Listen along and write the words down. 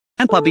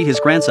Grandpa beat his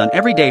grandson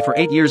every day for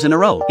 8 years in a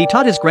row. He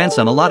taught his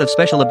grandson a lot of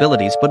special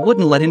abilities but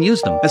wouldn't let him use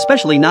them,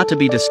 especially not to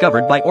be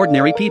discovered by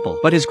ordinary people.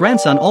 But his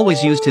grandson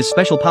always used his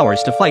special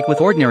powers to fight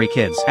with ordinary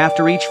kids.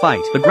 After each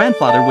fight, the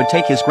grandfather would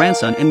take his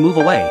grandson and move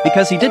away,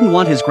 because he didn't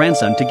want his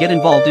grandson to get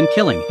involved in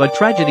killing. But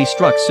tragedy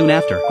struck soon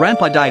after.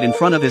 Grandpa died in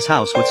front of his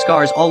house with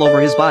scars all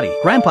over his body.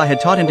 Grandpa had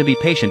taught him to be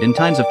patient in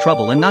times of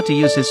trouble and not to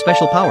use his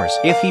special powers.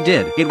 If he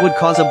did, it would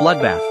cause a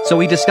bloodbath. So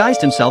he disguised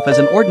himself as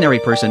an ordinary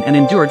person and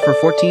endured for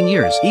 14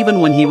 years.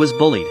 Even when he was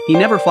bullied, he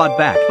never fought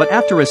back. But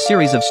after a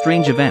series of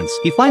strange events,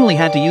 he finally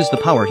had to use the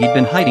power he'd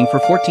been hiding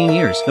for 14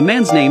 years. The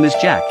man's name is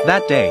Jack.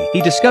 That day,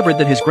 he discovered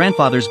that his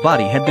grandfather's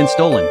body had been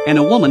stolen, and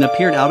a woman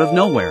appeared out of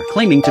nowhere,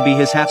 claiming to be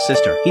his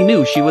half-sister. He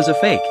knew she was a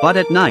fake, but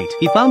at night,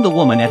 he found the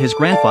woman at his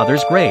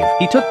grandfather's grave.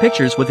 He took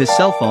pictures with his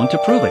cell phone to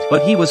prove it,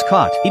 but he was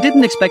caught. He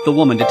didn't expect the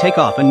woman to take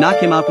off and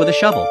knock him out with a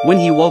shovel. When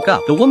he woke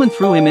up, the woman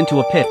threw him into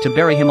a pit to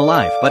bury him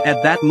alive. But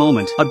at that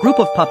moment, a group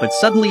of puppets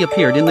suddenly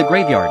appeared in the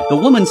graveyard. The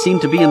woman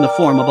seemed to be in the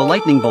form of a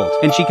lightning bolt,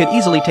 and she could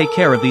easily take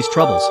care of these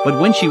troubles. But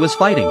when she was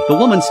fighting, the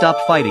woman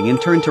stopped fighting and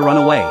turned to run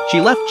away.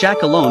 She left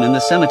Jack alone in the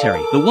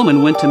cemetery. The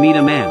woman went to meet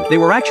a man. They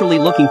were actually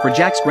looking for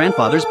Jack's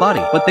grandfather's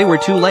body, but they were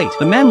too late.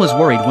 The man was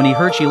worried when he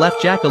heard she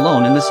left Jack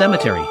alone in the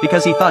cemetery,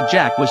 because he thought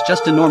Jack was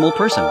just a normal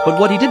person. But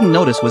what he didn't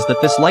notice was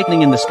that this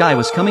lightning in the sky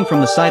was coming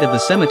from the side of the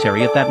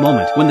cemetery at that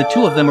moment. When the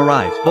two of them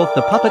arrived, both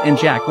the puppet and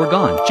Jack were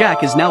gone.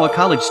 Jack is now a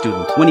college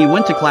student. When he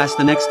went to class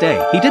the next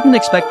day, he didn't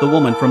expect the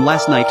woman from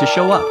last night to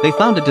show up. They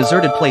found a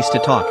deserted place to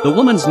talk. The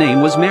woman's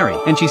name was Mary,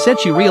 and she said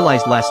she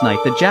realized last night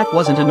that Jack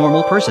wasn't a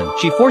normal person.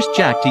 She forced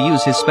Jack to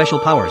use his special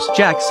powers.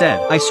 Jack said,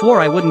 "I swore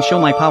I wouldn't show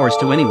my powers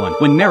to anyone."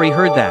 When Mary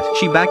heard that,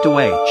 she backed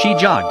away. She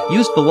jogged,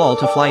 used the wall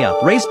to fly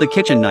up, raised the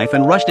kitchen knife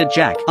and rushed at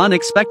Jack.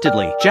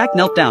 Unexpectedly, Jack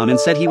knelt down and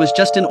said he was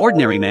just an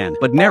ordinary man.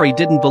 But Mary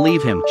didn't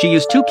believe him. She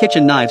used 2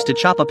 kitchen knives to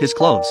chop up his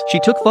clothes. She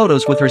took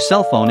photos with her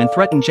cell phone and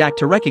threatened Jack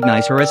to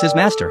recognize her as his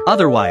master.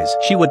 Otherwise,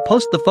 she would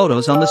post the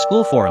photos on the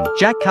school forum.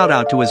 Jack kowed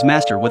out to his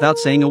master without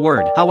saying a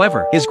word.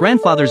 However, his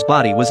grandfather's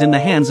body was in the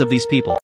hands of these people.